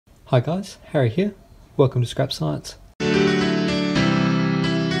Hi guys, Harry here. Welcome to Scrap Science.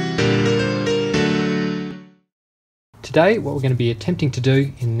 Today what we're going to be attempting to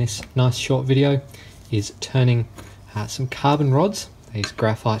do in this nice short video is turning some carbon rods, these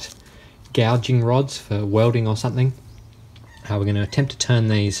graphite gouging rods for welding or something. We're going to attempt to turn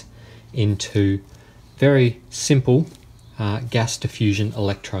these into very simple gas diffusion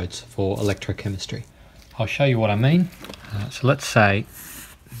electrodes for electrochemistry. I'll show you what I mean. So let's say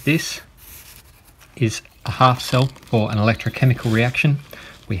this is a half cell for an electrochemical reaction.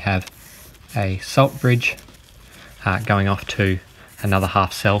 We have a salt bridge going off to another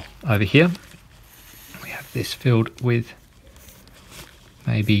half cell over here. We have this filled with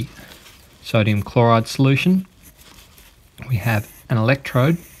maybe sodium chloride solution. We have an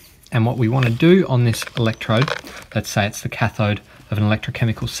electrode, and what we want to do on this electrode, let's say it's the cathode of an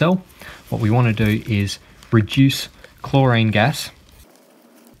electrochemical cell, what we want to do is reduce chlorine gas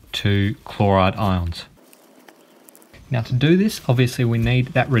to chloride ions. Now to do this, obviously we need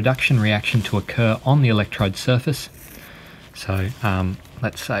that reduction reaction to occur on the electrode surface. So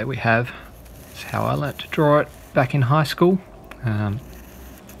let's say we have, that's how I learnt to draw it back in high school,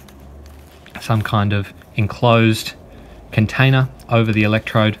 some kind of enclosed container over the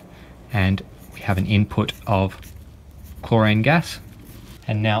electrode, and we have an input of chlorine gas.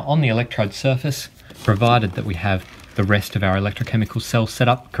 And now on the electrode surface, provided that we have the rest of our electrochemical cell set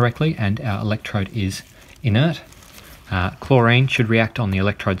up correctly and our electrode is inert, chlorine should react on the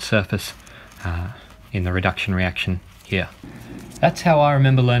electrode surface in the reduction reaction here. That's how I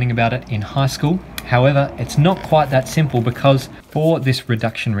remember learning about it in high school. However, it's not quite that simple, because for this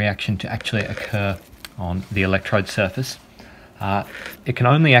reduction reaction to actually occur on the electrode surface, it can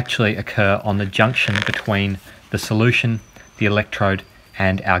only actually occur on the junction between the solution, the electrode,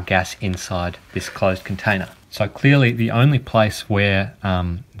 and our gas inside this closed container. So clearly the only place where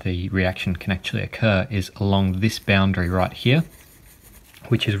the reaction can actually occur is along this boundary right here,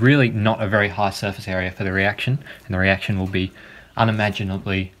 which is really not a very high surface area for the reaction, and the reaction will be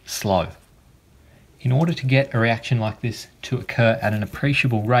unimaginably slow. In order to get a reaction like this to occur at an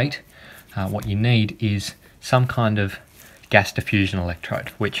appreciable rate, what you need is some kind of gas diffusion electrode,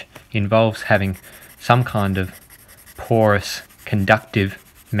 which involves having some kind of porous conductive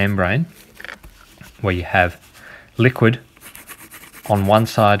membrane where you have liquid on one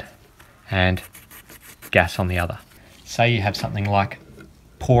side and gas on the other. Say you have something like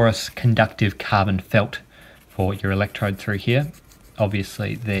porous conductive carbon felt for your electrode through here.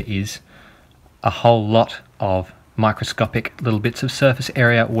 Obviously there is a whole lot of microscopic little bits of surface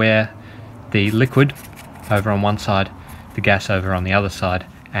area where the liquid over on one side, the gas over on the other side,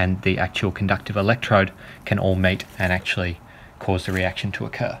 and the actual conductive electrode can all meet and actually cause the reaction to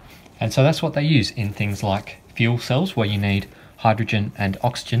occur. And so that's what they use in things like fuel cells, where you need hydrogen and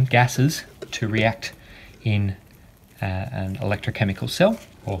oxygen gases to react in an electrochemical cell,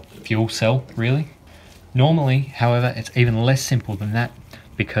 or fuel cell really. Normally, however, it's even less simple than that,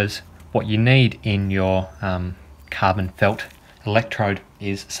 because what you need in your carbon felt electrode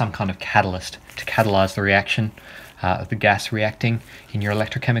is some kind of catalyst to catalyze the reaction of the gas reacting in your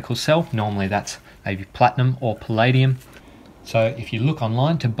electrochemical cell. Normally that's maybe platinum or palladium. So if you look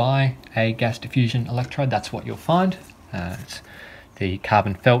online to buy a gas diffusion electrode, that's what you'll find. It's the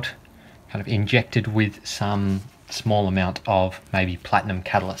carbon felt kind of injected with some small amount of maybe platinum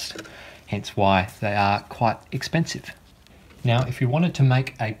catalyst, hence why they are quite expensive. Now if you wanted to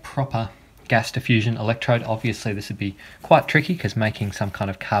make a proper gas diffusion electrode, obviously this would be quite tricky, because making some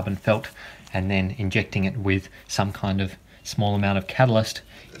kind of carbon felt and then injecting it with some kind of small amount of catalyst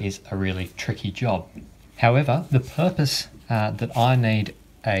is a really tricky job. However, the purpose that I need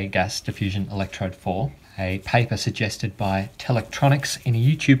a gas diffusion electrode for, a paper suggested by Telectronics in a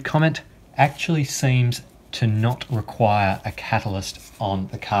YouTube comment, actually seems to not require a catalyst on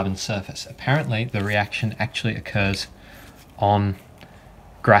the carbon surface. Apparently the reaction actually occurs on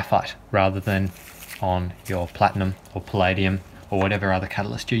graphite rather than on your platinum or palladium or whatever other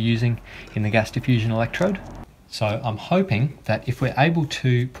catalyst you're using in the gas diffusion electrode. So I'm hoping that if we're able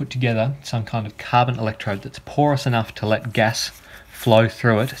to put together some kind of carbon electrode that's porous enough to let gas flow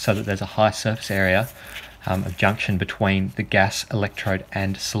through it, so that there's a high surface area of junction between the gas, electrode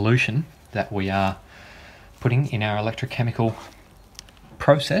and solution that we are putting in our electrochemical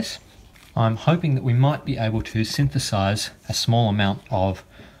process, I'm hoping that we might be able to synthesize a small amount of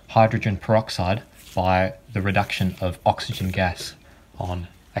hydrogen peroxide by the reduction of oxygen gas on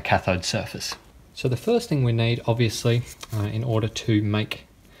a cathode surface. So the first thing we need, obviously, in order to make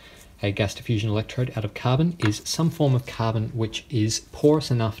a gas diffusion electrode out of carbon, is some form of carbon which is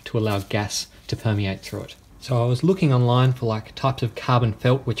porous enough to allow gas to permeate through it. So I was looking online for like types of carbon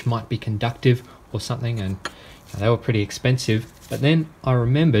felt which might be conductive or something, and they were pretty expensive. But then I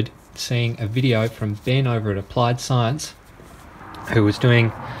remembered seeing a video from Ben over at Applied Science, who was doing,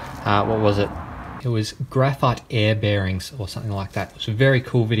 what was it? It was graphite air bearings or something like that. It was a very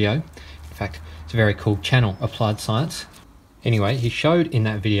cool video. In fact, it's a very cool channel, Applied Science. Anyway, he showed in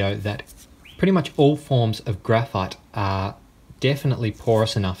that video that pretty much all forms of graphite are definitely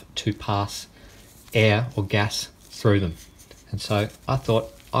porous enough to pass air or gas through them. And so I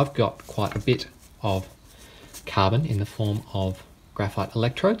thought, I've got quite a bit of carbon in the form of graphite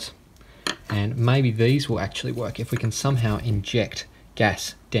electrodes, and maybe these will actually work if we can somehow inject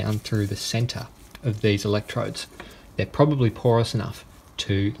gas down through the center of these electrodes. They're probably porous enough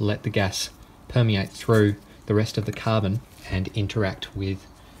to let the gas permeate through the rest of the carbon and interact with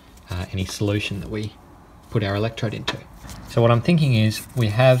any solution that we put our electrode into. So what I'm thinking is, we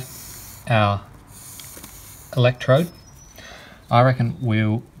have our electrode. I reckon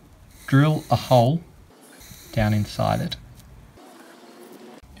we'll drill a hole down inside it,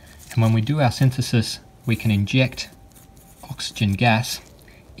 and when we do our synthesis we can inject oxygen gas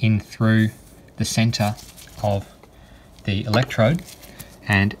in through the center of the electrode,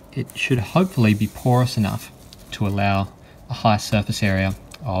 and it should hopefully be porous enough to allow a high surface area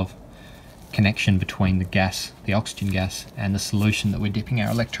of connection between the gas, the oxygen gas, and the solution that we're dipping our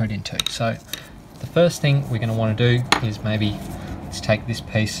electrode into. So the first thing we're going to want to do is maybe let's take this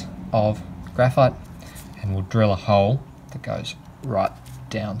piece of graphite and we'll drill a hole that goes right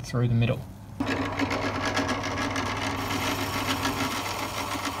down through the middle.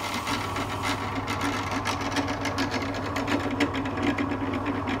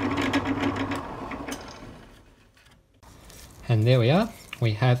 And there we are.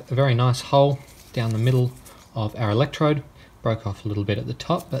 We have a very nice hole down the middle of our electrode. Broke off a little bit at the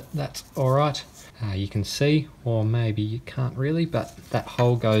top, but that's alright. You can see, or maybe you can't really, but that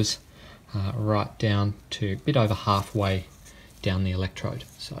hole goes right down to a bit over halfway down the electrode.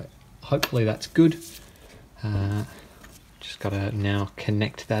 So hopefully that's good. Just got to now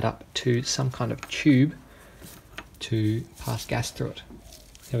connect that up to some kind of tube to pass gas through it.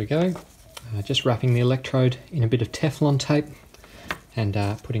 There we go. Just wrapping the electrode in a bit of Teflon tape and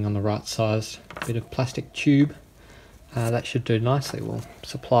putting on the right size bit of plastic tube. That should do nicely. We'll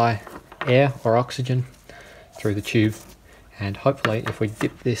supply air or oxygen through the tube, and hopefully if we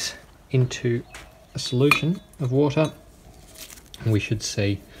dip this into a solution of water, we should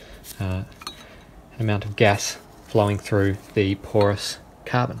see an amount of gas flowing through the porous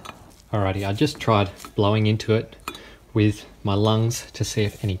carbon. Alrighty, I just tried blowing into it with my lungs to see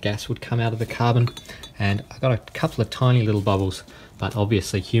if any gas would come out of the carbon, and I got a couple of tiny little bubbles, but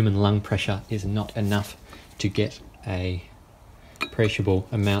obviously human lung pressure is not enough to get a appreciable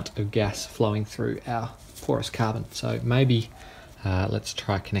amount of gas flowing through our porous carbon. So maybe let's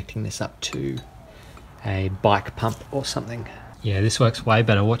try connecting this up to a bike pump or something. Yeah, this works way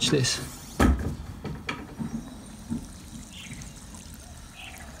better. Watch this.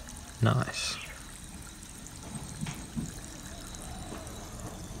 Nice.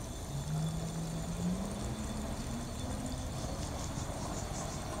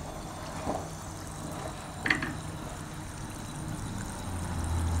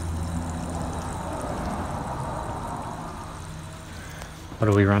 What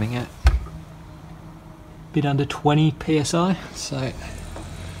are we running at? Bit under 20 psi, so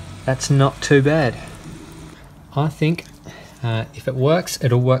that's not too bad. I think if it works,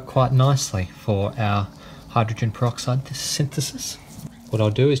 it'll work quite nicely for our hydrogen peroxide synthesis. What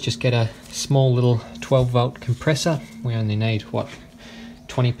I'll do is just get a small little 12 volt compressor. We only need, what,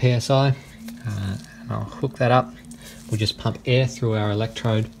 20 psi, and I'll hook that up. We'll just pump air through our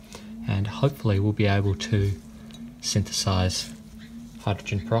electrode, and hopefully we'll be able to synthesize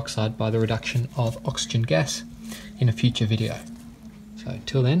hydrogen peroxide by the reduction of oxygen gas in a future video. So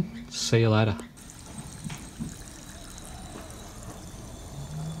till then, see you later.